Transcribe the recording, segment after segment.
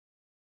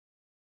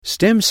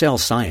Stem cell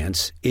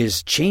science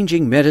is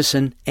changing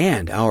medicine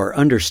and our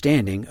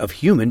understanding of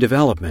human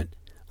development.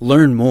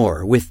 Learn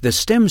more with the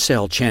Stem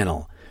Cell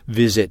Channel.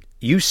 Visit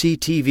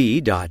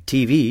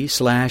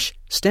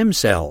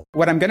uctv.tv/stemcell.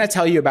 What I'm going to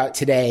tell you about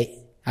today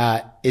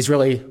is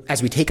really,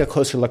 as we take a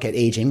closer look at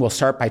aging, we'll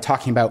start by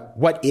talking about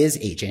what is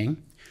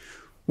aging,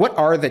 what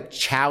are the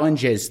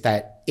challenges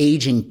that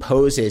aging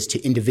poses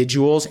to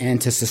individuals and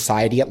to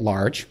society at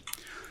large.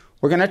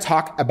 We're going to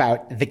talk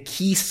about the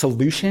key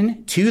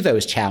solution to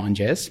those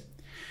challenges.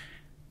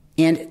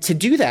 And to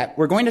do that,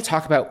 we're going to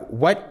talk about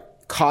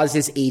what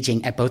causes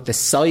aging at both the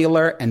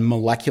cellular and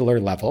molecular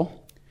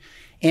level.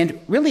 And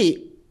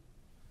really,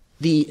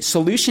 the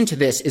solution to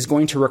this is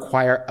going to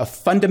require a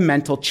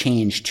fundamental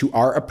change to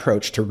our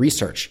approach to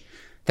research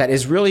that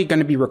is really going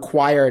to be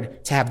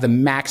required to have the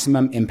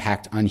maximum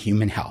impact on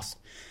human health.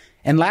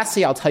 And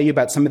lastly, I'll tell you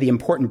about some of the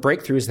important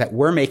breakthroughs that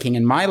we're making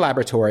in my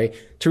laboratory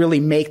to really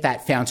make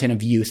that fountain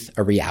of youth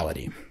a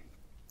reality.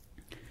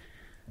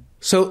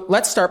 So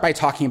let's start by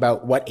talking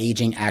about what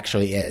aging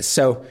actually is.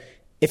 So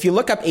if you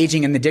look up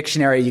aging in the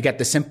dictionary, you get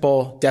the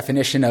simple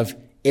definition of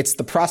it's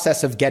the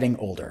process of getting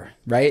older,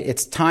 right?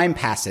 It's time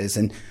passes.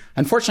 And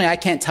unfortunately, I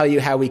can't tell you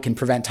how we can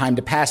prevent time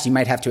to pass. You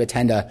might have to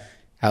attend a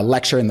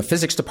lecture in the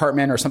physics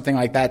department or something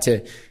like that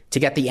to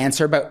get the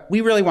answer. But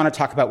we really want to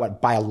talk about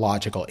what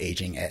biological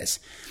aging is.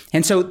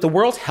 And so the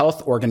World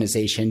Health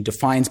Organization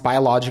defines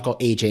biological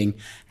aging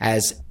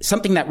as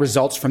something that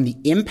results from the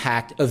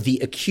impact of the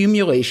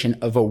accumulation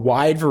of a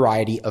wide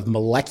variety of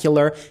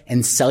molecular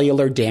and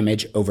cellular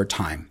damage over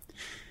time.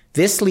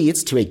 This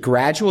leads to a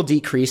gradual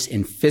decrease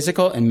in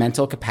physical and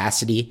mental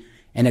capacity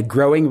and a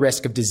growing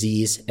risk of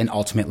disease and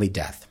ultimately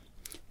death.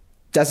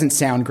 Doesn't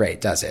sound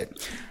great, does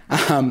it?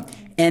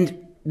 And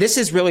this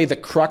is really the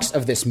crux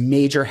of this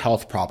major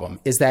health problem,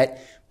 is that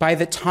by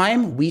the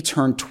time we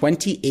turn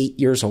 28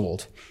 years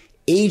old,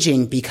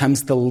 aging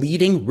becomes the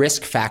leading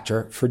risk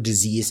factor for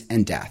disease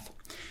and death.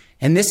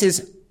 And this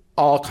is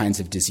all kinds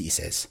of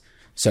diseases.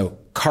 So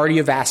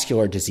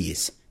cardiovascular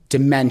disease,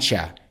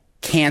 dementia,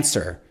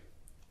 cancer,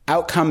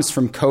 outcomes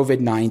from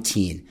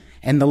COVID-19,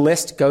 and the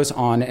list goes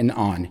on and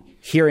on.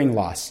 Hearing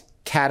loss,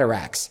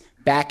 cataracts,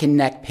 back and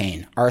neck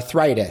pain,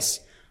 arthritis,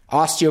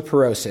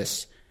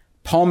 osteoporosis,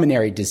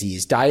 pulmonary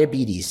disease,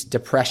 diabetes,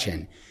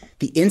 depression.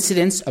 The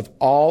incidence of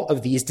all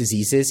of these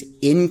diseases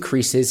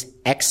increases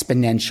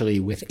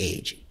exponentially with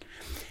age.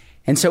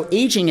 And so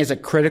aging is a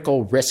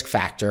critical risk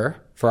factor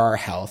for our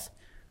health,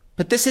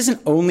 but this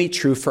isn't only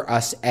true for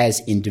us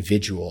as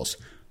individuals,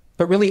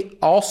 but really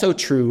also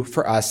true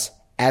for us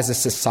as a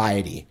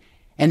society.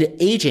 And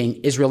aging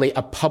is really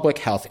a public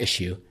health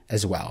issue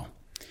as well.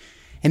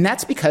 And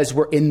that's because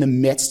we're in the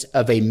midst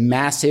of a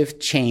massive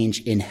change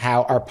in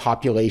how our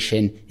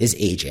population is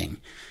aging.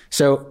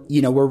 So,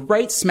 we're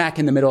right smack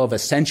in the middle of a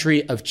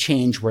century of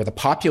change where the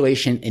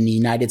population in the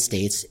United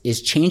States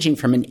is changing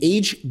from an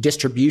age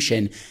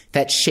distribution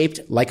that's shaped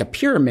like a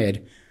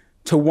pyramid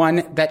to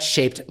one that's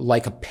shaped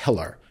like a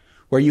pillar,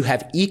 where you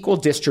have equal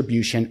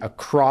distribution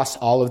across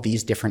all of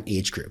these different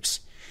age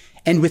groups.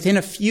 And within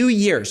a few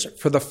years,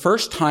 for the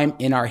first time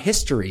in our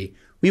history,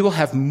 we will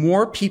have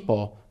more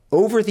people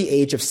over the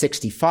age of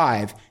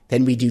 65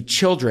 than we do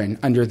children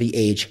under the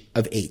age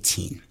of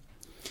 18.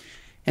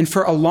 And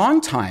for a long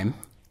time,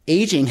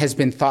 aging has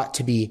been thought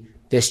to be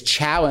this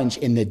challenge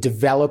in the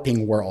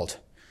developing world.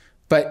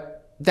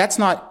 But that's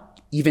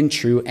not even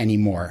true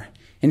anymore.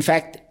 In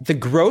fact, the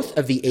growth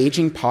of the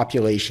aging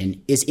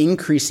population is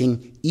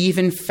increasing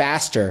even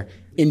faster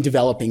in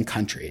developing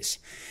countries.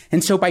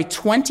 And so by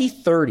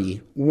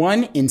 2030,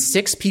 1 in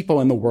 6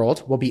 people in the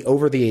world will be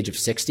over the age of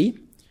 60.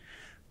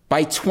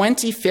 By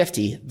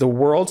 2050, the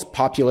world's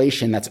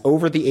population that's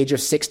over the age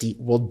of 60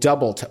 will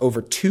double to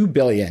over 2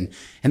 billion,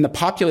 and the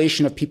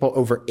population of people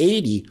over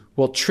 80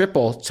 will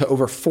triple to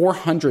over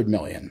 400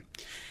 million.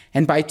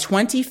 And by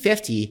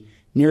 2050,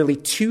 nearly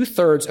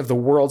 2/3 of the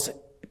world's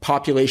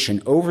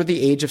population over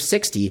the age of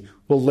 60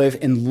 will live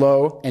in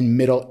low and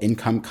middle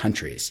income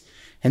countries.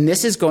 And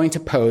this is going to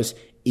pose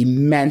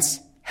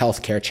immense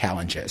healthcare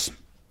challenges.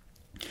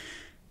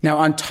 Now,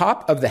 on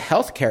top of the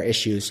healthcare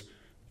issues,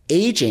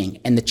 aging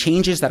and the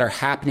changes that are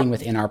happening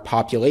within our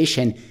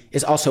population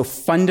is also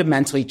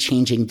fundamentally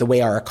changing the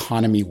way our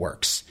economy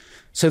works.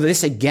 So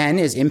this again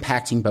is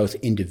impacting both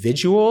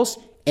individuals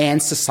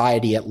and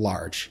society at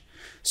large.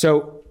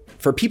 So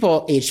for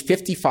people aged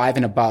 55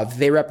 and above,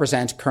 they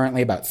represent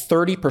currently about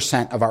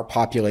 30% of our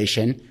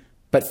population,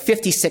 but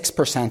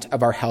 56%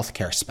 of our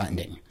healthcare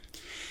spending.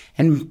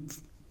 And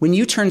when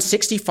you turn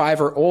 65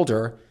 or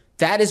older,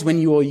 that is when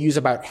you will use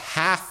about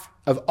half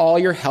of all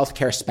your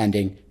healthcare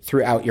spending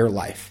throughout your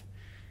life.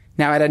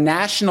 Now, at a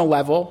national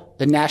level,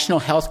 the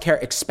national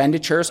healthcare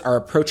expenditures are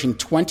approaching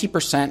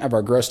 20% of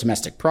our gross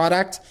domestic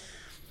product.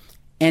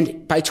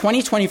 And by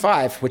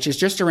 2025, which is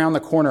just around the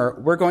corner,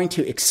 we're going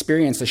to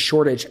experience a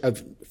shortage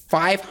of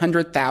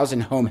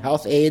 500,000 home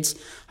health aides,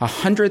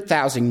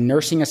 100,000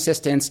 nursing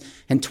assistants,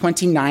 and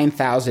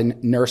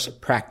 29,000 nurse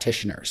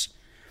practitioners.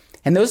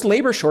 And those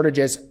labor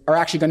shortages are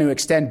actually going to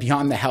extend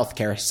beyond the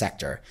healthcare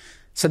sector.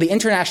 So the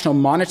International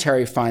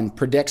Monetary Fund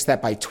predicts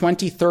that by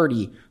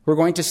 2030, we're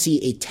going to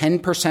see a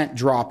 10%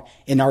 drop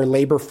in our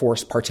labor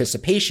force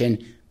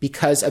participation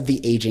because of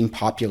the aging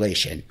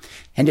population.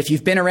 And if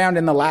you've been around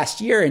in the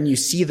last year and you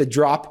see the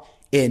drop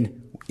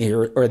in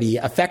or the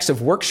effects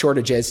of work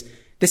shortages,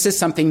 this is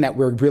something that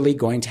we're really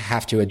going to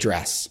have to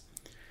address.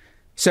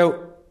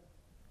 So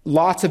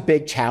lots of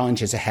big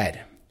challenges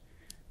ahead.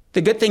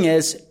 The good thing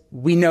is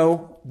we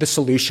know the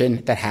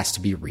solution that has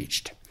to be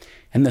reached.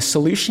 And the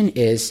solution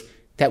is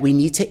that we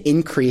need to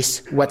increase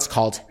what's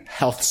called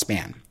health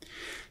span.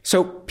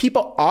 So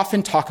people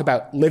often talk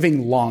about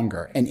living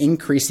longer and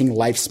increasing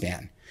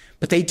lifespan,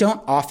 but they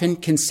don't often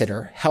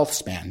consider health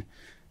span.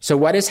 So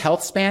what is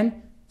health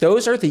span?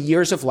 Those are the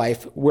years of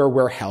life where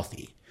we're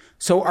healthy.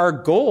 So our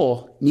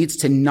goal needs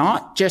to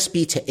not just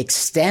be to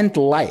extend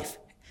life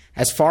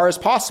as far as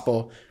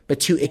possible, but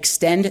to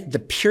extend the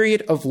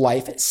period of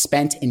life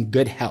spent in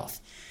good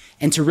health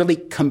and to really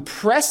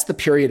compress the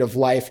period of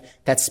life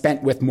that's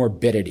spent with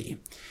morbidity.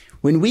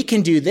 When we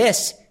can do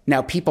this,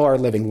 now people are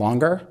living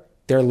longer,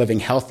 they're living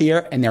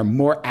healthier, and they're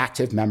more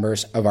active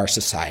members of our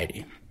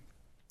society.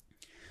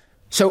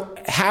 So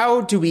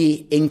how do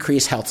we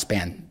increase health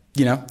span?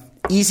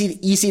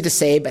 Easy to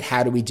say, but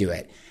how do we do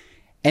it?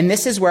 And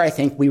this is where I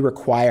think we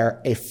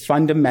require a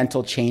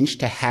fundamental change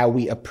to how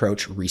we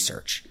approach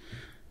research.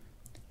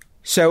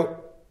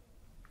 So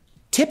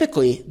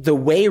typically, the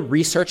way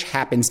research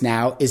happens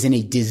now is in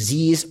a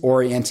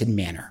disease-oriented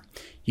manner.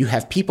 You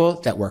have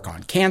people that work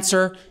on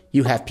cancer,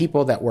 you have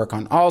people that work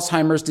on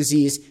Alzheimer's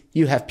disease,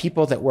 you have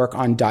people that work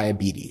on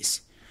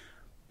diabetes.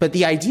 But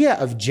the idea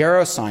of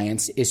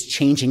geroscience is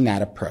changing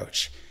that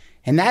approach.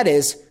 And that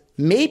is,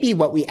 maybe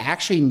what we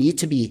actually need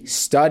to be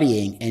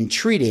studying and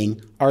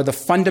treating are the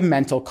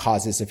fundamental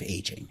causes of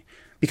aging.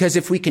 Because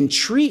if we can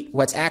treat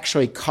what's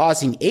actually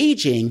causing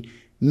aging,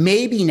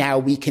 maybe now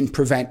we can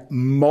prevent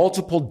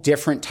multiple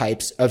different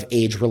types of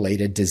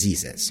age-related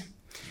diseases.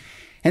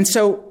 And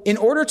so in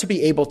order to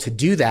be able to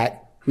do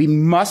that, we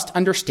must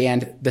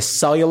understand the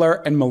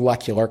cellular and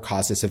molecular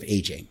causes of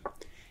aging.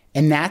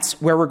 And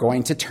that's where we're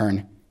going to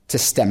turn to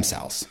stem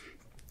cells.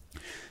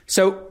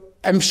 So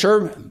I'm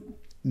sure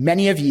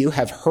many of you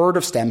have heard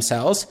of stem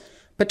cells,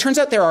 but turns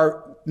out there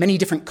are many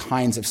different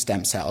kinds of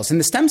stem cells. And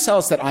the stem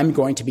cells that I'm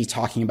going to be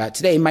talking about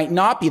today might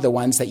not be the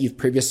ones that you've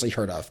previously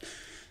heard of.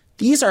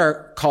 These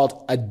are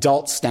called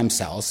adult stem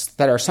cells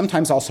that are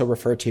sometimes also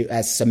referred to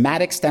as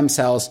somatic stem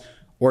cells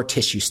or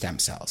tissue stem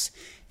cells.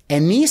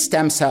 And these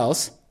stem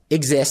cells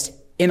exist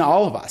in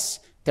all of us.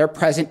 They're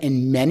present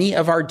in many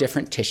of our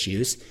different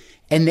tissues,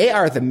 and they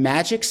are the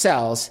magic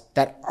cells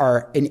that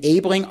are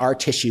enabling our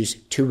tissues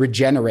to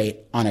regenerate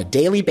on a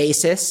daily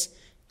basis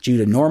due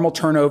to normal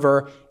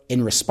turnover,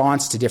 in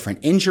response to different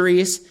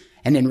injuries,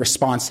 and in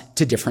response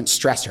to different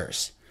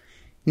stressors.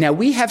 Now,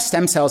 we have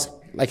stem cells,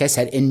 like I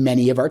said, in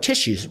many of our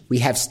tissues. We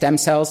have stem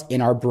cells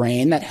in our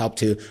brain that help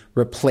to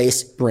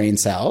replace brain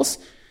cells.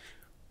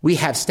 We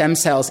have stem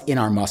cells in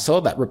our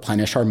muscle that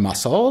replenish our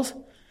muscles.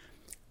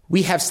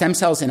 We have stem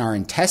cells in our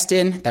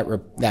intestine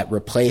that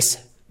replace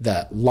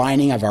the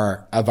lining of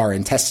our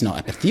intestinal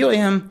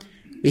epithelium.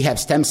 We have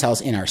stem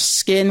cells in our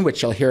skin,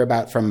 which you'll hear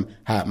about from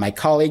my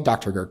colleague,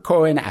 Dr. Gert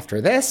Cohen,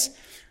 after this.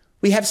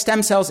 We have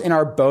stem cells in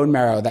our bone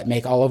marrow that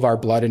make all of our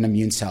blood and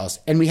immune cells.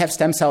 And we have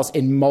stem cells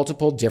in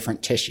multiple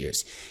different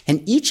tissues.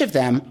 And each of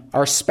them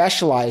are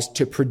specialized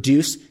to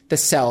produce the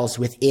cells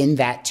within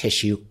that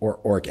tissue or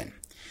organ.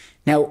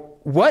 Now,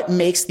 what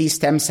makes these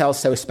stem cells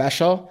so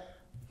special?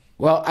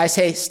 Well, I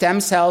say stem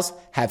cells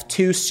have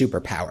two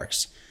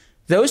superpowers.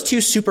 Those two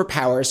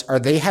superpowers are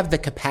they have the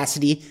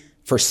capacity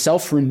for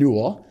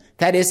self-renewal.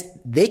 That is,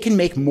 they can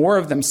make more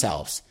of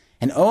themselves,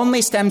 and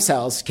only stem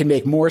cells can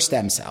make more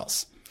stem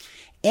cells.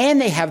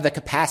 And they have the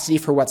capacity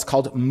for what's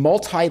called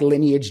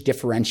multi-lineage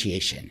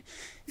differentiation.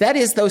 That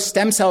is, those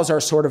stem cells are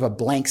sort of a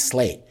blank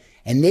slate,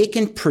 and they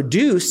can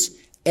produce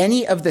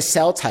any of the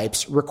cell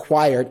types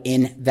required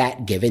in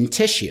that given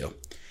tissue.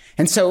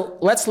 And so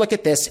let's look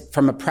at this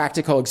from a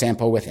practical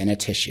example within a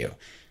tissue.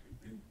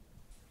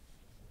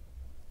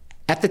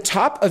 At the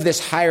top of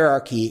this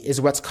hierarchy is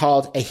what's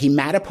called a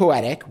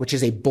hematopoietic, which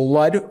is a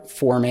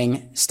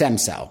blood-forming stem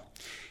cell.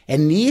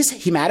 And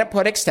these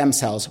hematopoietic stem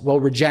cells will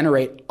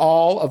regenerate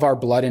all of our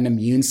blood and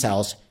immune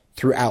cells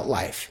throughout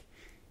life.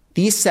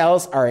 These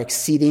cells are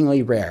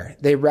exceedingly rare.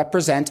 They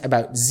represent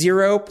about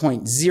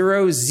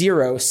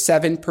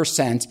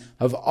 0.007%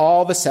 of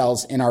all the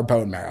cells in our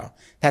bone marrow.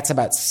 That's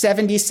about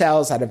 70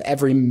 cells out of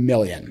every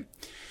million.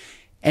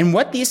 And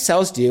what these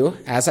cells do,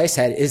 as I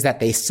said, is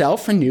that they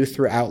self-renew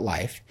throughout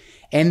life,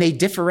 and they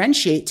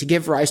differentiate to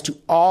give rise to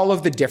all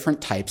of the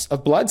different types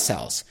of blood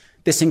cells.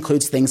 This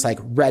includes things like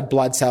red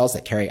blood cells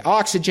that carry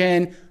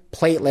oxygen,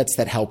 platelets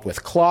that help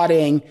with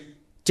clotting,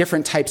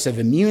 different types of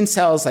immune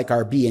cells like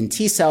our B and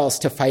T cells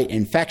to fight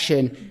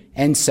infection,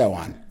 and so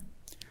on.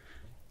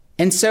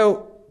 And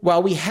so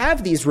while we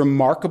have these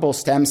remarkable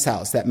stem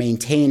cells that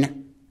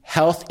maintain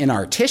health in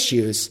our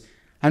tissues,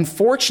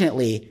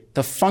 unfortunately,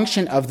 the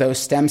function of those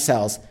stem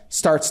cells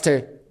starts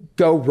to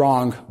go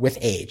wrong with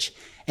age.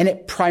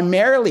 And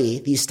primarily,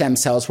 these stem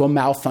cells will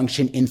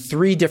malfunction in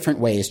 3 different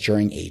ways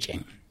during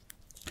aging.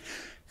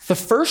 The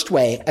first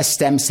way a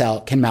stem cell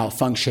can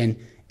malfunction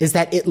is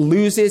that it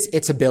loses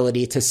its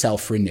ability to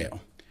self-renew.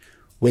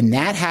 When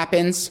that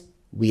happens,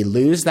 we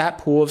lose that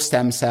pool of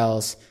stem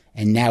cells,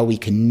 and now we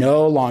can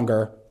no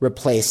longer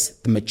replace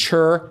the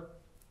mature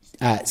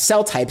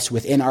cell types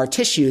within our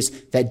tissues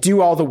that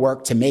do all the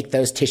work to make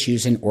those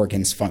tissues and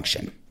organs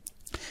function.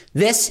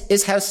 This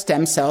is how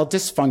stem cell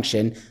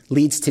dysfunction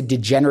leads to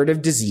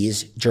degenerative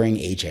disease during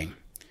aging.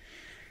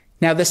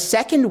 Now, the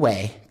second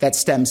way that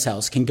stem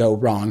cells can go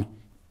wrong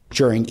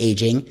during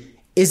aging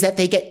is that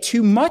they get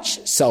too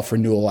much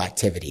self-renewal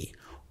activity,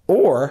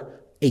 or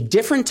a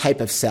different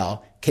type of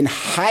cell can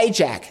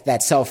hijack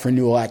that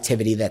self-renewal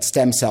activity that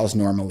stem cells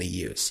normally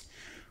use.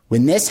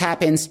 When this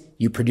happens,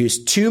 you produce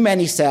too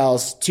many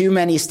cells, too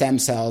many stem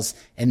cells,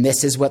 and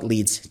this is what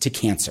leads to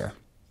cancer.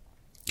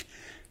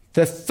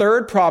 The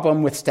third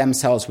problem with stem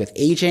cells with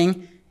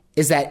aging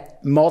is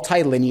that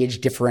multilineage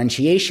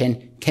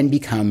differentiation can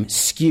become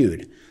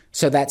skewed.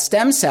 So that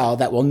stem cell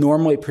that will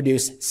normally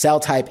produce cell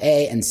type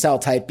A and cell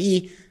type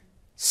B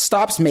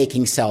stops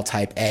making cell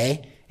type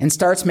A and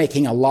starts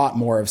making a lot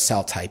more of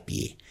cell type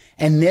B.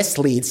 And this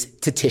leads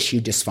to tissue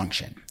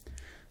dysfunction.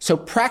 So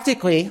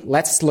practically,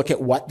 let's look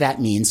at what that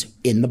means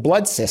in the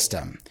blood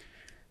system.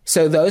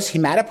 So those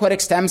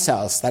hematopoietic stem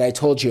cells that I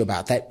told you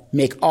about that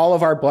make all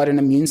of our blood and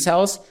immune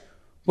cells,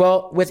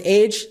 well, with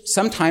age,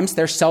 sometimes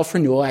their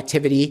self-renewal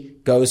activity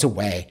goes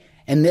away.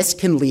 And this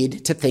can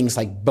lead to things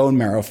like bone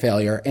marrow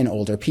failure in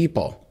older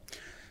people.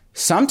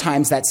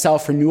 Sometimes that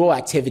self-renewal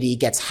activity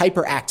gets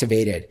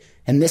hyperactivated,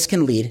 and this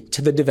can lead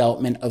to the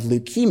development of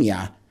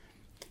leukemia.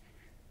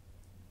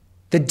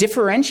 The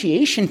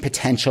differentiation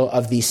potential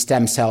of these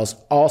stem cells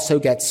also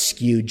gets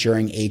skewed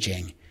during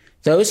aging.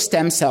 Those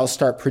stem cells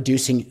start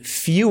producing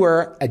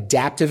fewer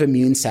adaptive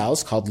immune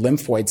cells called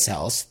lymphoid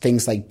cells,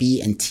 things like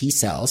B and T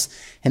cells.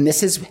 And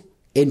this is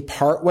in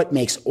part what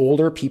makes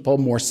older people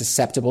more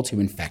susceptible to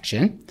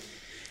infection.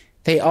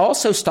 They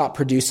also stop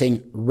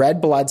producing red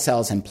blood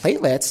cells and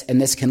platelets,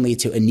 and this can lead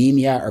to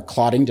anemia or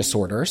clotting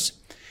disorders.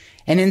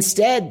 And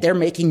instead, they're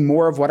making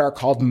more of what are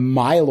called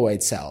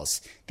myeloid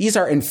cells. These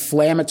are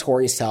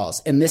inflammatory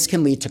cells, and this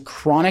can lead to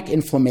chronic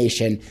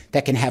inflammation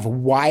that can have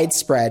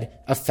widespread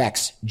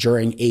effects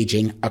during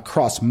aging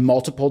across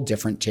multiple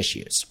different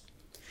tissues.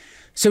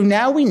 So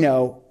now we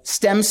know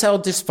stem cell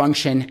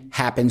dysfunction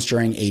happens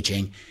during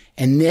aging,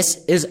 and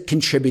this is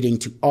contributing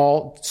to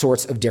all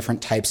sorts of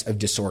different types of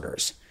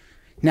disorders.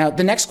 Now,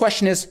 the next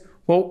question is,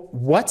 well,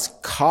 what's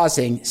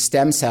causing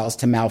stem cells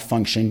to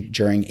malfunction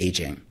during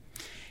aging?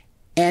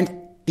 And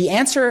the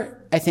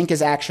answer, I think,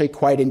 is actually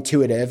quite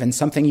intuitive and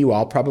something you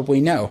all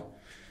probably know.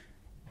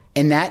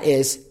 And that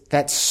is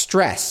that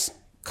stress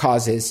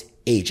causes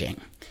aging.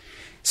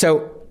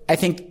 So I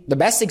think the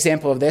best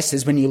example of this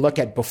is when you look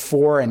at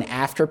before and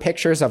after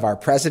pictures of our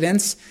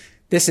presidents.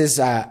 This is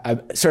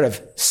a sort of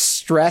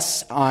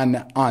stress on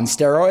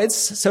steroids,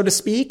 so to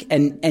speak,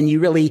 and you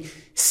really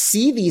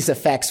see these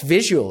effects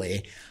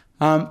visually.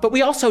 But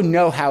we also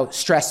know how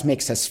stress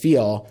makes us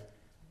feel.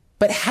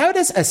 But how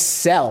does a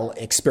cell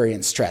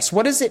experience stress?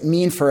 What does it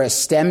mean for a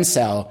stem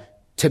cell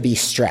to be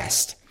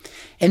stressed?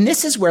 And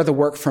this is where the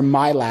work from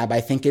my lab,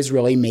 I think, is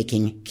really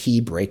making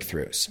key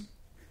breakthroughs.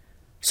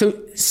 So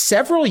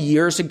several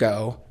years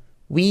ago,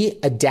 we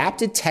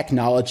adapted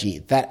technology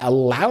that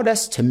allowed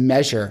us to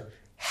measure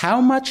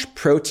how much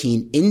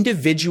protein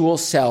individual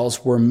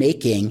cells were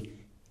making.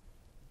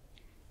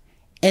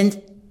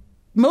 And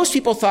most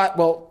people thought,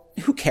 well,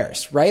 who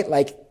cares, right?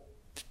 Like,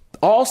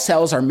 all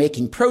cells are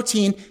making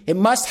protein. It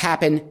must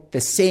happen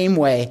the same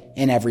way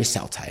in every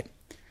cell type.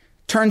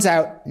 Turns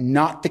out,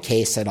 not the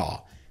case at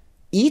all.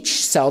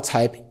 Each cell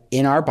type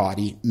in our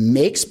body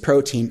makes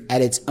protein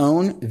at its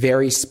own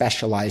very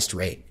specialized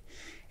rate.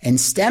 And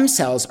stem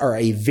cells are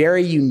a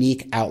very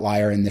unique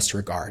outlier in this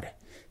regard.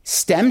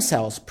 Stem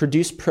cells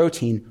produce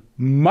protein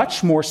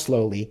much more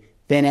slowly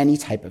than any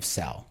type of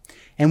cell.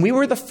 And we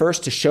were the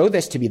first to show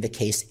this to be the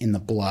case in the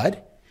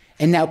blood.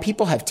 And now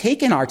people have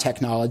taken our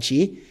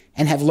technology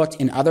and have looked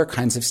in other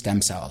kinds of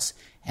stem cells.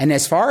 And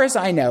as far as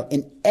I know,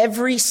 in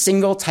every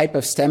single type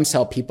of stem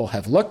cell people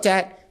have looked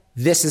at,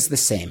 this is the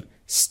same.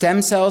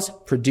 Stem cells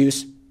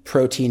produce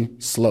protein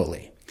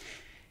slowly.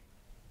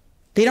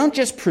 They don't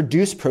just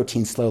produce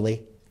protein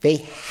slowly, they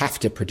have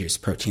to produce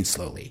protein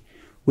slowly.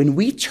 When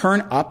we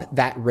turn up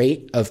that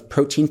rate of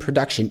protein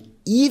production,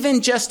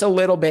 even just a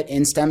little bit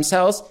in stem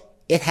cells,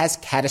 it has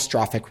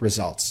catastrophic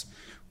results.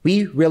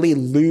 We really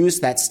lose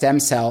that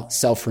stem cell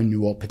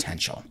self-renewal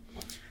potential.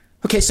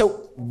 Okay, so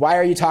why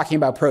are you talking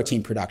about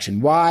protein production?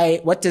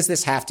 What does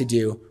this have to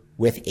do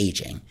with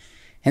aging?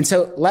 And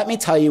so let me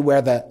tell you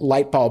where the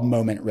light bulb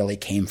moment really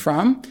came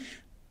from.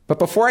 But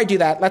before I do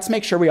that, let's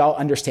make sure we all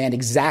understand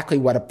exactly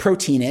what a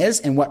protein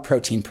is and what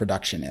protein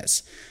production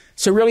is.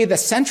 So really the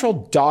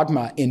central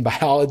dogma in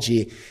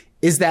biology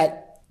is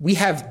that we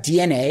have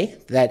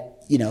DNA that,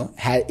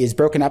 is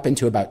broken up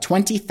into about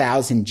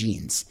 20,000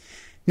 genes.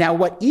 Now,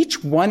 what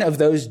each one of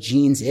those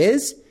genes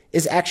is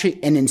is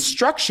actually an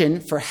instruction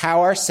for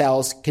how our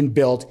cells can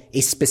build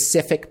a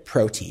specific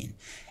protein.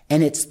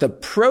 And it's the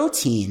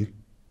protein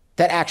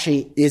that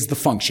actually is the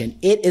function.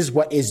 It is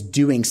what is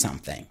doing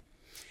something.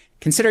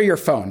 Consider your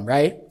phone,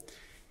 right?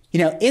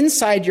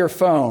 Inside your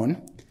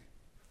phone,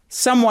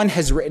 someone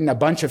has written a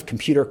bunch of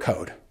computer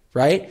code,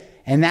 right?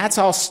 And that's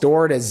all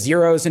stored as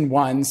zeros and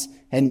ones.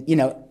 And,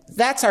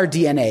 that's our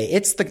DNA.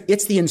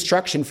 It's the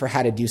instruction for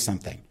how to do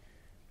something.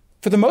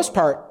 For the most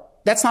part,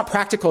 that's not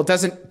practical.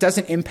 It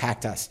doesn't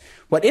impact us.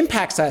 What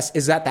impacts us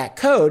is that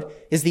code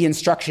is the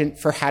instruction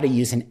for how to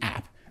use an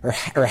app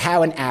or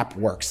how an app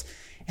works.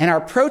 And our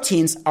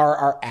proteins are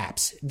our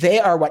apps. They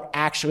are what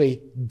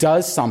actually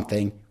does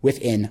something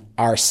within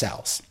our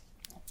cells.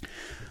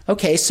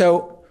 Okay,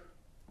 so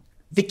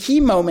the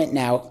key moment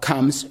now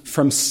comes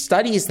from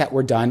studies that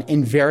were done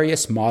in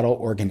various model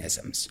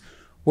organisms,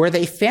 where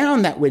they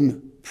found that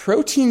when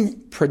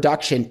protein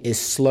production is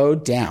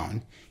slowed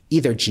down,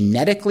 either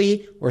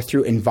genetically or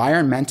through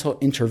environmental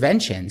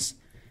interventions,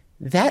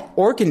 that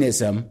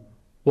organism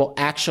will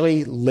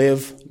actually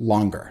live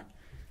longer.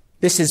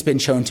 This has been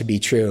shown to be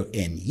true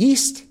in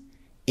yeast,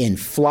 in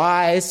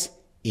flies,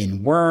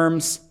 in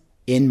worms,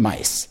 in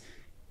mice.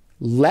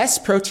 Less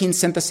protein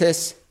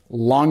synthesis,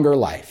 longer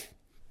life.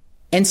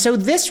 And so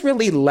this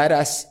really led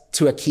us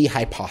to a key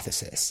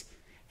hypothesis.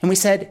 And we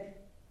said,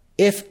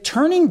 if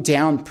turning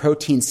down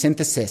protein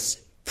synthesis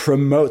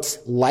promotes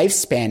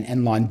lifespan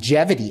and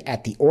longevity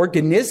at the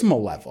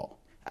organismal level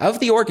of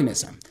the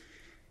organism,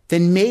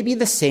 then maybe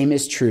the same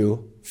is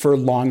true for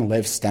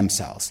long-lived stem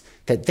cells,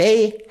 that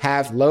they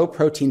have low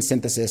protein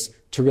synthesis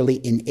to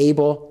really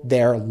enable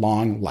their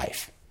long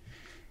life.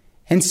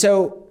 And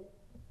so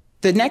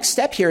the next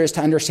step here is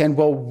to understand,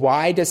 well,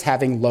 why does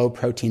having low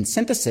protein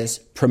synthesis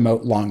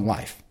promote long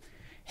life?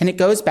 And it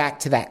goes back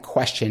to that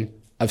question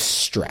of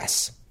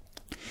stress.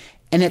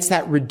 And it's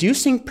that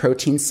reducing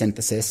protein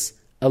synthesis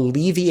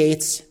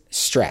alleviates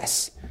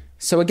stress.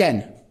 So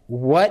again,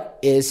 what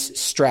is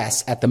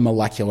stress at the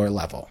molecular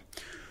level?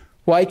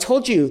 Well, I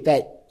told you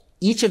that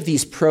each of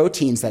these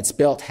proteins that's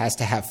built has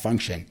to have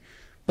function,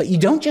 but you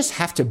don't just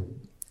have to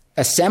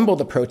assemble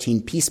the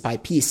protein piece by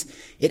piece.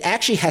 It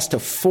actually has to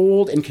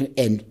fold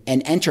and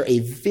enter a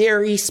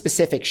very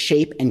specific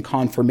shape and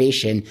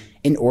conformation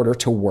in order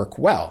to work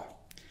well.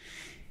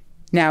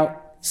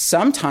 Now,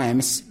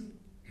 sometimes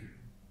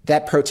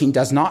that protein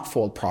does not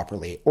fold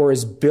properly or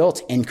is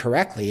built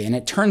incorrectly, and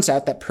it turns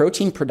out that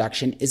protein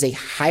production is a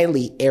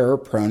highly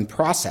error-prone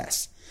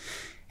process.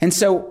 And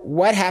so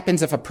what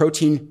happens if a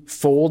protein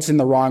folds in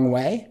the wrong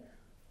way?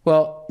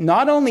 Well,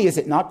 not only is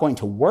it not going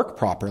to work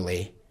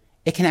properly,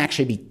 it can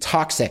actually be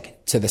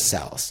toxic to the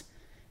cells.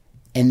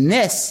 And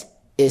this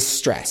is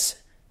stress.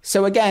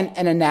 So again,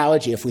 an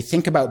analogy, if we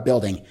think about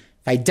building,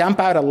 if I dump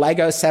out a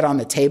Lego set on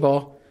the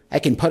table, I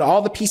can put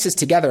all the pieces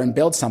together and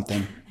build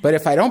something. But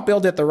if I don't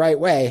build it the right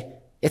way,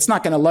 it's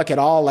not going to look at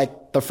all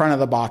like the front of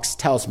the box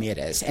tells me it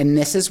is. And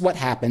this is what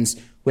happens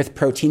with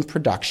protein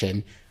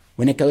production.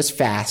 When it goes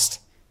fast,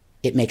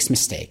 it makes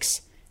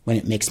mistakes. When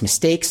it makes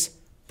mistakes,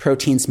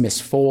 proteins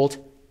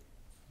misfold.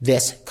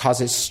 This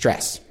causes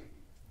stress.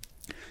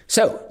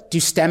 So, do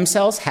stem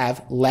cells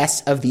have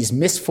less of these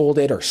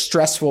misfolded or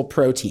stressful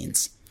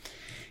proteins?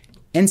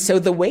 And so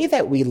the way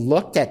that we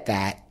looked at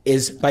that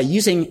is by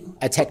using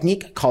a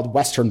technique called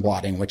Western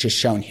blotting, which is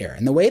shown here.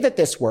 And the way that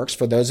this works,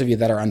 for those of you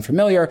that are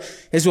unfamiliar,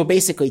 is we'll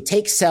basically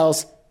take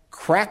cells,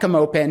 crack them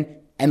open,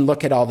 and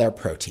look at all their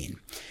protein.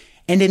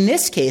 And in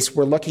this case,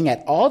 we're looking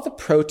at all the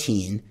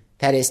protein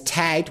that is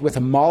tagged with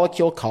a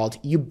molecule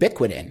called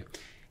ubiquitin.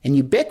 And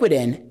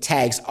ubiquitin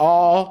tags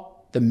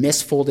all the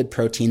misfolded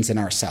proteins in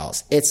our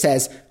cells. It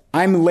says,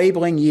 I'm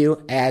labeling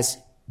you as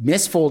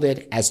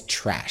misfolded as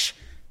trash.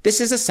 This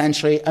is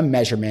essentially a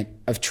measurement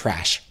of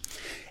trash.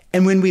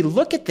 And when we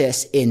look at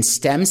this in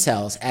stem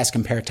cells as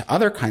compared to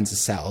other kinds of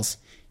cells,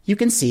 you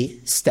can see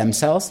stem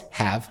cells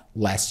have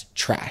less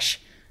trash.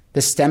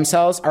 The stem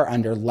cells are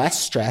under less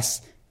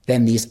stress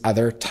than these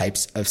other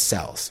types of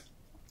cells.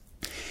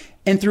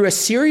 And through a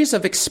series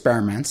of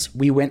experiments,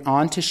 we went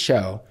on to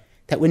show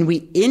that when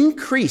we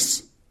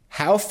increase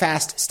how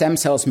fast stem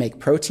cells make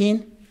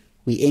protein,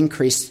 we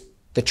increase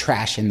the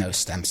trash in those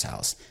stem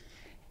cells.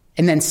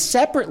 And then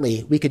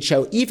separately, we could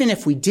show even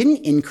if we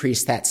didn't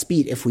increase that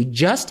speed, if we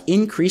just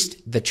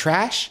increased the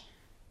trash,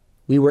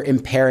 we were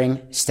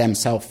impairing stem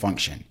cell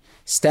function.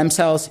 Stem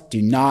cells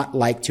do not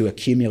like to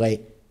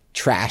accumulate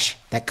trash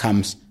that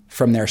comes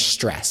from their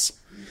stress.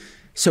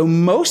 So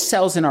most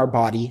cells in our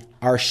body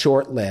are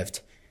short-lived.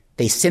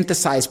 They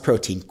synthesize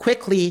protein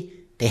quickly,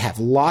 they have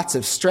lots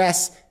of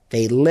stress,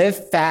 they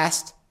live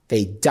fast,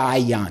 they die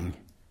young.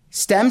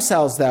 Stem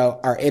cells, though,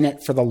 are in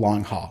it for the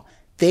long haul.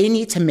 They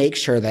need to make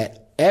sure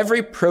that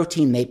every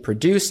protein they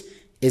produce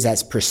is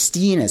as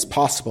pristine as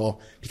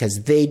possible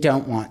because they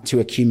don't want to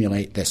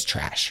accumulate this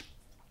trash.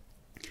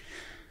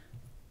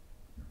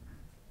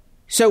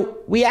 So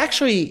we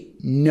actually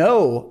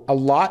know a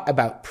lot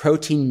about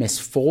protein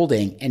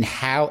misfolding and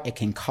how it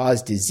can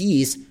cause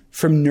disease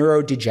from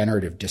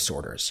neurodegenerative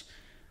disorders.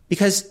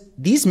 Because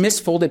these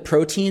misfolded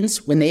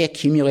proteins, when they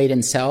accumulate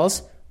in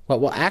cells,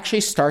 what will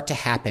actually start to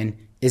happen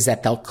is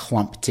that they'll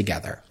clump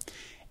together.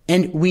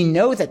 And we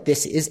know that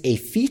this is a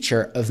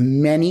feature of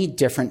many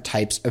different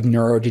types of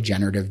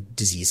neurodegenerative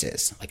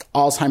diseases, like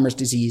Alzheimer's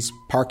disease,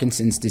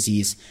 Parkinson's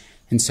disease,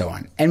 and so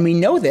on. And we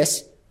know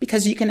this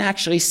because you can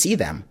actually see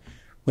them.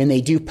 When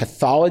they do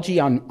pathology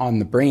on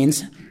the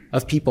brains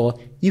of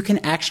people, you can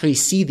actually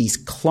see these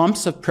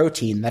clumps of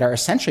protein that are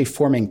essentially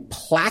forming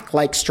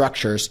plaque-like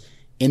structures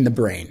in the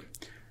brain.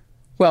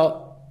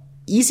 Well,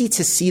 easy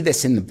to see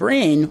this in the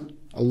brain,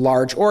 a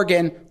large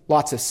organ,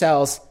 lots of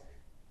cells.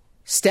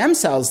 Stem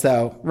cells,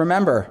 though,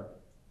 remember,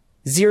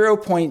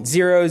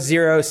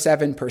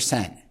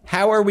 0.007%.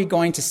 How are we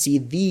going to see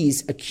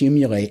these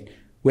accumulate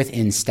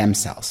within stem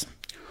cells?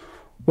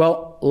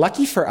 Well,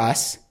 lucky for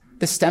us,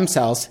 the stem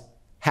cells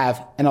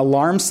have an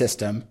alarm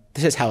system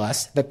to tell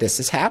us that this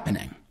is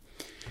happening.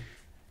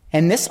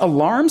 And this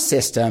alarm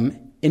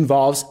system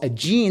involves a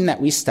gene that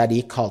we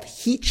study called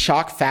heat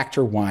shock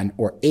factor 1,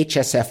 or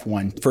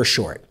HSF1 for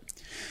short.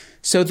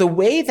 So the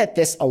way that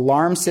this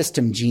alarm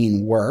system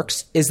gene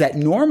works is that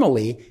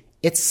normally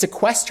it's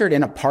sequestered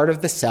in a part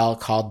of the cell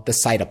called the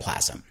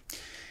cytoplasm.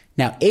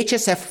 Now,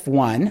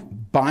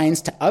 HSF1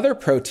 binds to other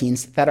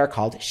proteins that are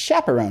called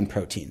chaperone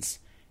proteins.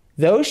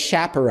 Those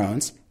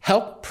chaperones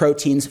help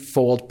proteins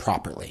fold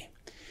properly.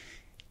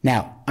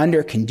 Now,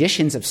 under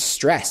conditions of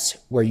stress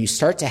where you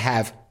start to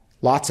have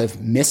lots of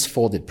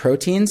misfolded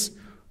proteins,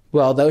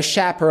 well, those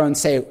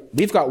chaperones say,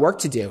 we've got work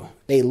to do.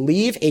 They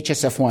leave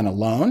HSF1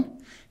 alone,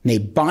 and they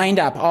bind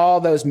up all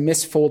those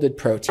misfolded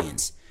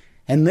proteins.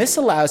 And this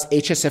allows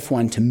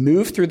HSF1 to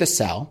move through the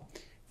cell,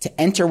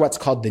 to enter what's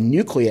called the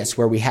nucleus,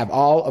 where we have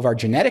all of our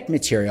genetic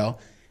material,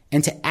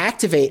 and to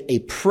activate a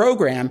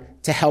program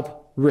to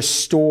help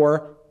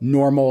restore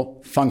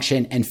normal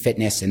function and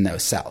fitness in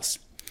those cells.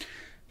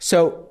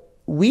 So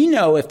we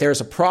know if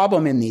there's a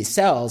problem in these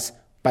cells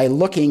by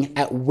looking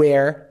at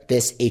where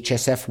this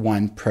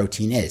HSF1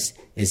 protein is.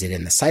 Is it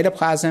in the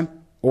cytoplasm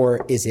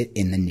or is it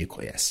in the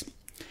nucleus?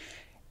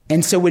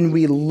 And so when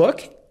we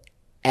look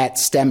at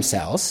stem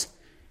cells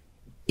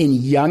in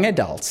young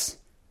adults,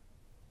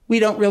 we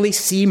don't really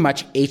see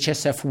much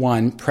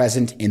HSF1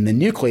 present in the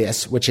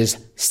nucleus, which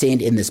is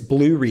stained in this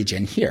blue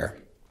region here.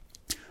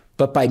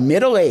 But by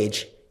middle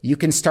age, you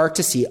can start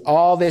to see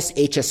all this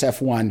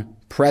HSF1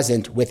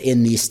 present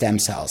within these stem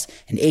cells.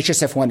 And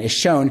HSF1 is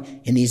shown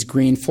in these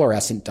green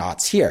fluorescent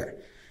dots here.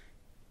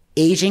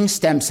 Aging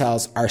stem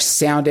cells are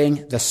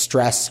sounding the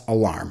stress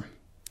alarm.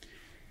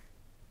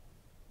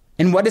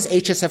 And what is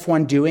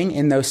HSF1 doing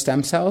in those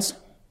stem cells?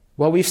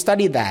 Well, we've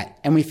studied that,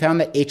 and we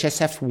found that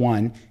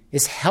HSF1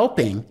 is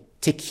helping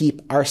to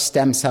keep our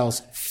stem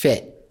cells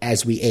fit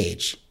as we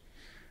age.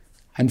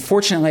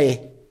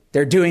 Unfortunately,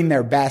 they're doing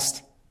their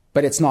best,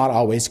 but it's not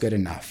always good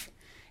enough.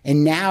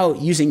 And now,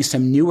 using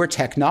some newer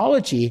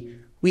technology,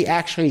 we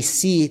actually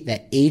see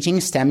that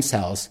aging stem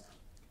cells,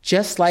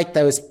 just like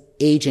those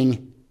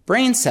aging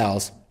brain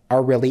cells,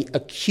 are really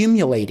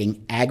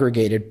accumulating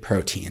aggregated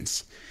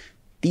proteins.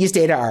 These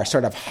data are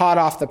sort of hot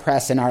off the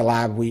press in our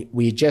lab.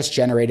 We just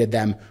generated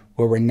them,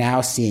 where we're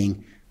now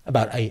seeing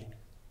about a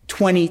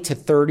 20 to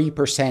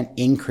 30%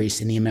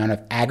 increase in the amount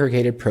of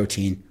aggregated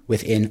protein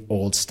within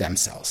old stem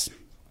cells.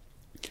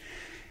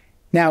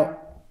 Now,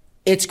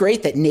 it's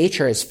great that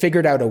nature has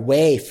figured out a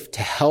way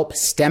to help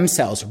stem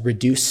cells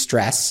reduce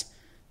stress.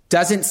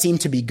 Doesn't seem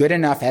to be good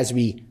enough as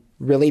we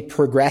really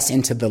progress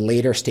into the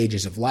later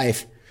stages of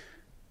life.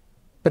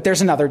 But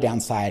there's another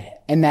downside,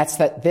 and that's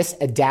that this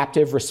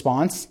adaptive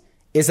response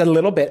is a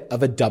little bit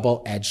of a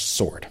double-edged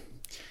sword.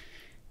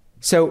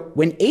 So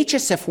when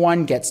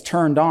HSF1 gets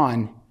turned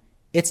on,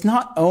 it's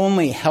not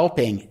only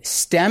helping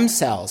stem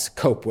cells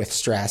cope with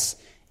stress,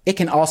 it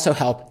can also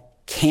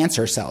help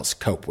cancer cells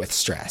cope with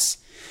stress.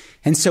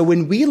 And so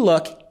when we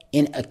look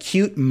in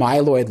acute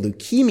myeloid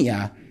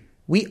leukemia,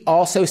 we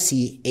also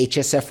see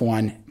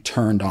HSF1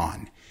 turned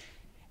on.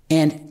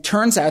 And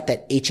turns out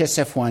that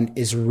HSF1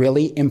 is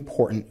really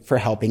important for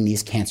helping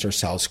these cancer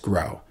cells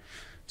grow.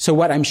 So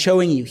what I'm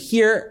showing you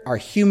here are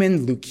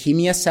human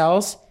leukemia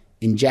cells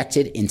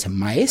injected into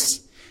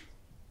mice.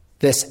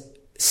 This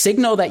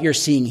signal that you're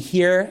seeing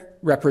here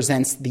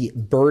represents the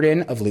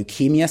burden of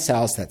leukemia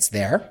cells that's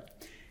there.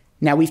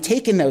 Now we've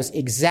taken those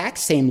exact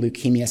same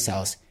leukemia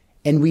cells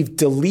and we've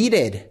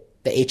deleted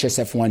the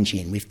HSF1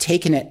 gene. We've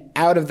taken it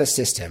out of the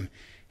system.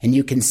 And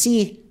you can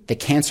see the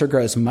cancer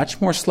grows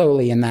much more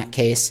slowly in that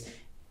case,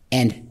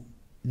 and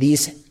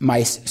these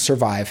mice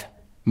survive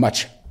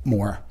much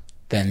more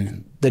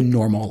than the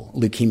normal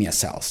leukemia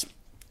cells.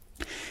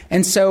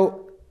 And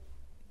so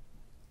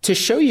to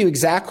show you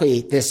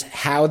exactly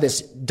how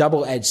this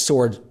double-edged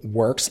sword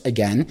works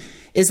again,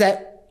 is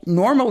that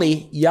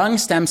normally young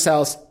stem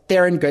cells,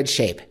 they're in good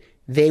shape.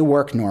 They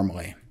work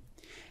normally.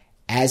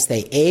 As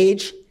they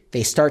age,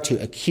 they start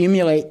to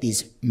accumulate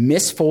these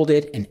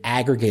misfolded and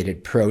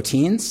aggregated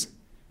proteins.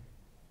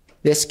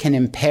 This can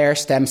impair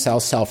stem cell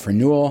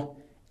self-renewal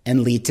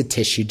and lead to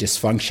tissue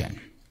dysfunction.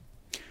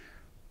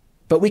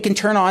 But we can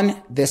turn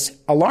on this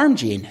alarm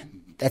gene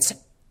that's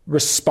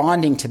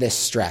responding to this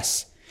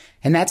stress,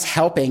 and that's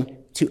helping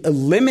to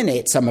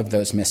eliminate some of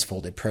those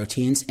misfolded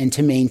proteins and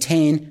to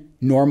maintain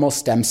normal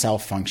stem cell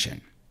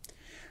function.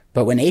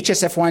 But when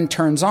HSF1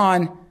 turns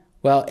on,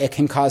 well, it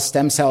can cause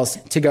stem cells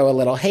to go a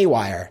little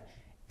haywire,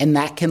 and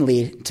that can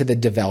lead to the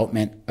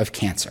development of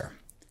cancer.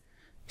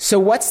 So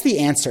what's the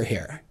answer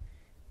here?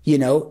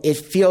 It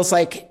feels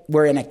like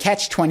we're in a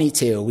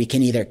catch-22. We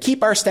can either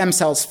keep our stem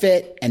cells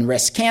fit and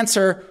risk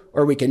cancer,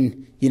 or we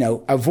can,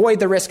 avoid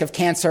the risk of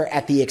cancer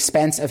at the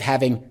expense of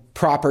having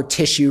proper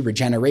tissue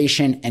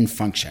regeneration and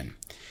function.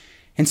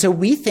 And so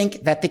we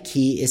think that the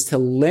key is to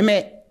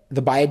limit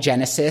the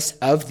biogenesis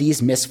of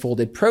these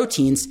misfolded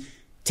proteins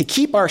to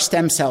keep our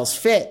stem cells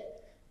fit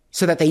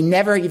so that they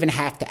never even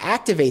have to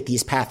activate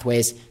these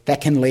pathways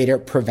that can later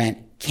prevent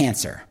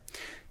cancer.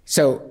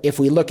 So if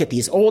we look at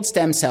these old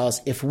stem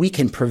cells, if we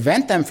can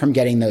prevent them from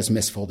getting those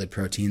misfolded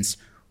proteins,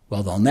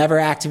 well, they'll never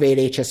activate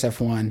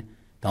HSF1,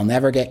 they'll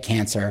never get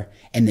cancer,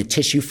 and the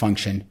tissue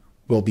function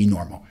will be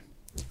normal.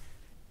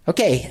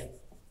 Okay,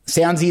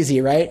 sounds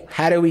easy, right?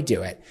 How do we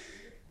do it?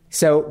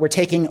 So we're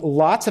taking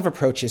lots of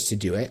approaches to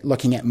do it,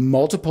 looking at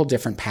multiple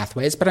different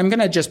pathways, but I'm going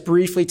to just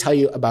briefly tell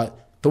you about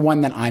the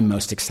one that I'm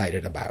most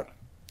excited about.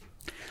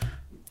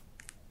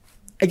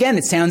 Again,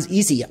 it sounds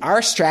easy.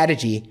 Our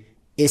strategy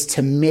is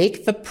to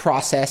make the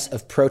process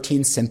of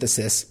protein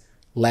synthesis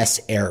less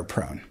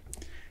error-prone.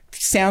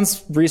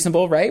 Sounds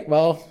reasonable, right?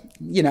 Well,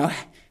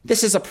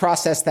 this is a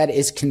process that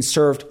is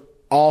conserved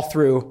all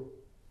through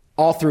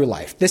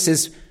life. This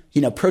is,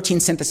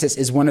 protein synthesis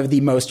is one of the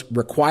most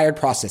required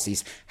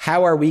processes.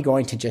 How are we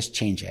going to just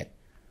change it?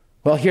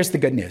 Well, here's the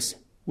good news.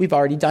 We've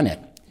already done it.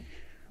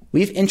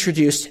 We've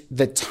introduced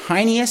the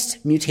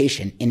tiniest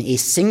mutation in a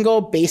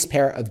single base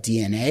pair of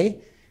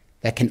DNA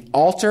that can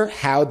alter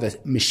how the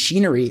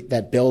machinery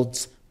that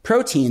builds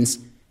proteins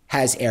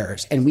has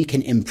errors. And we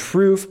can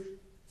improve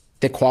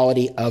the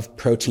quality of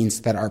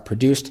proteins that are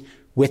produced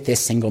with this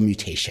single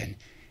mutation.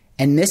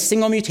 And this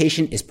single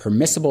mutation is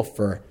permissible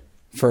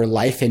for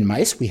life in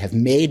mice. We have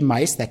made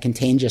mice that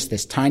contain just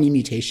this tiny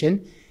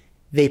mutation.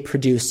 They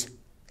produce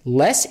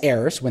less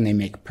errors when they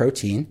make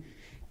protein.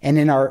 And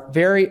in our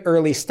very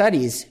early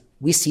studies,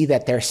 we see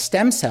that their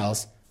stem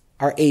cells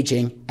are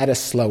aging at a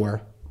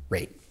slower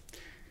rate.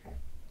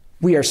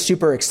 We are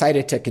super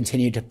excited to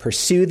continue to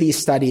pursue these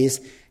studies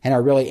and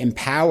are really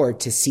empowered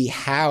to see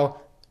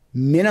how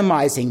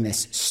minimizing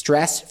this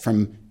stress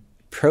from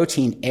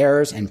protein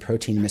errors and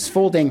protein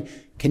misfolding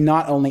can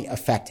not only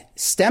affect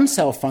stem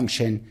cell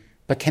function,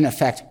 but can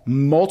affect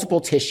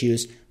multiple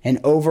tissues and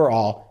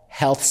overall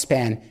health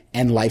span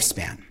and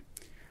lifespan.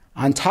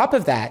 On top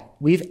of that,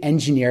 we've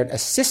engineered a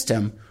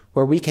system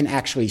where we can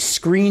actually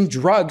screen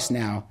drugs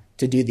now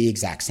to do the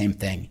exact same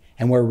thing,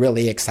 and we're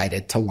really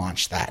excited to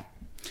launch that.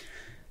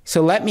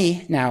 So let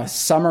me now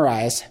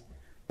summarize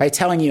by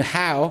telling you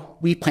how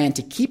we plan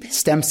to keep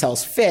stem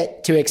cells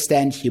fit to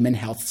extend human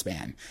health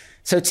span.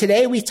 So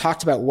today we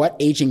talked about what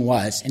aging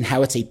was and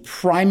how it's a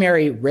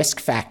primary risk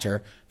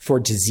factor for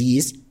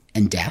disease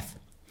and death.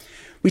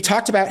 We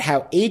talked about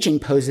how aging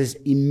poses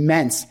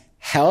immense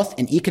health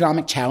and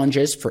economic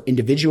challenges for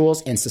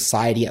individuals and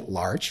society at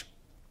large.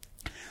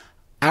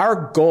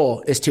 Our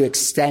goal is to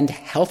extend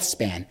health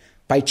span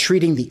by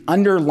treating the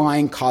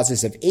underlying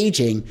causes of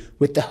aging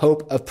with the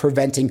hope of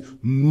preventing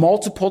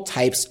multiple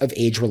types of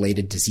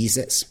age-related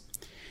diseases.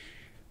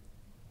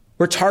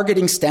 We're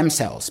targeting stem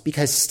cells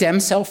because stem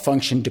cell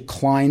function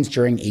declines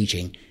during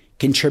aging,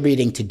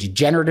 contributing to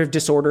degenerative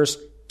disorders,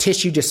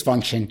 tissue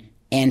dysfunction,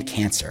 and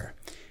cancer.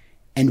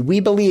 And we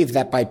believe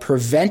that by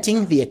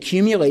preventing the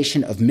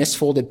accumulation of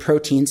misfolded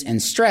proteins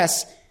and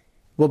stress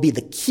will be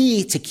the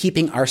key to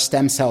keeping our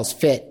stem cells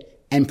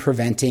fit and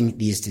preventing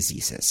these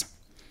diseases.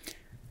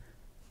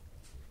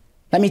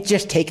 Let me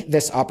just take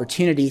this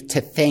opportunity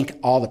to thank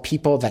all the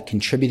people that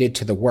contributed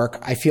to the work.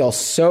 I feel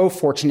so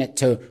fortunate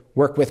to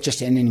work with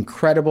just an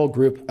incredible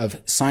group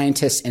of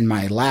scientists in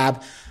my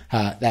lab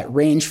that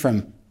range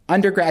from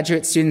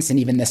undergraduate students and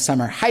even this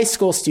summer high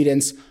school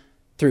students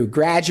through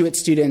graduate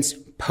students,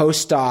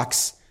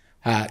 postdocs,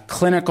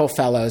 clinical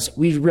fellows.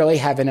 We really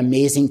have an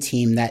amazing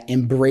team that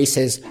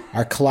embraces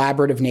our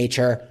collaborative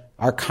nature,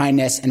 our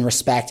kindness and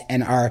respect,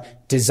 and our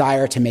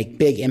desire to make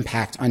big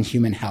impact on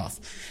human health.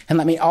 And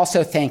let me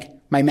also thank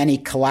my many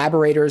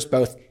collaborators,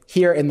 both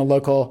here in the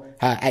local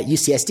at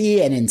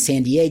UCSD and in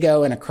San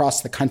Diego and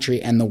across the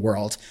country and the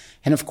world.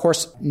 And of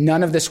course,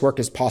 none of this work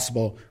is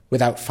possible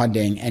without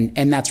funding.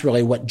 And that's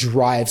really what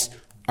drives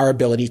our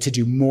ability to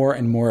do more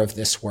and more of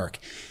this work.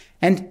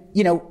 And,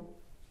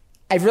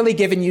 I've really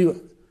given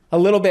you a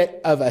little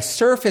bit of a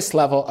surface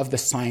level of the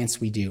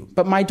science we do,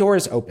 but my door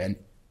is open.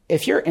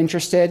 If you're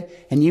interested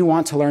and you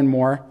want to learn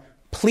more,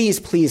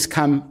 please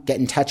come get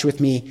in touch with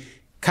me.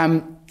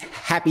 Come,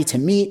 happy to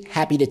meet,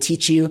 happy to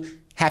teach you,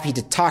 happy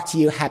to talk to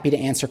you, happy to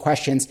answer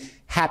questions,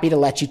 happy to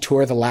let you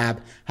tour the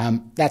lab.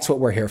 That's what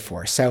we're here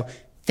for. So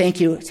thank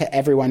you to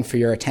everyone for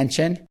your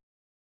attention.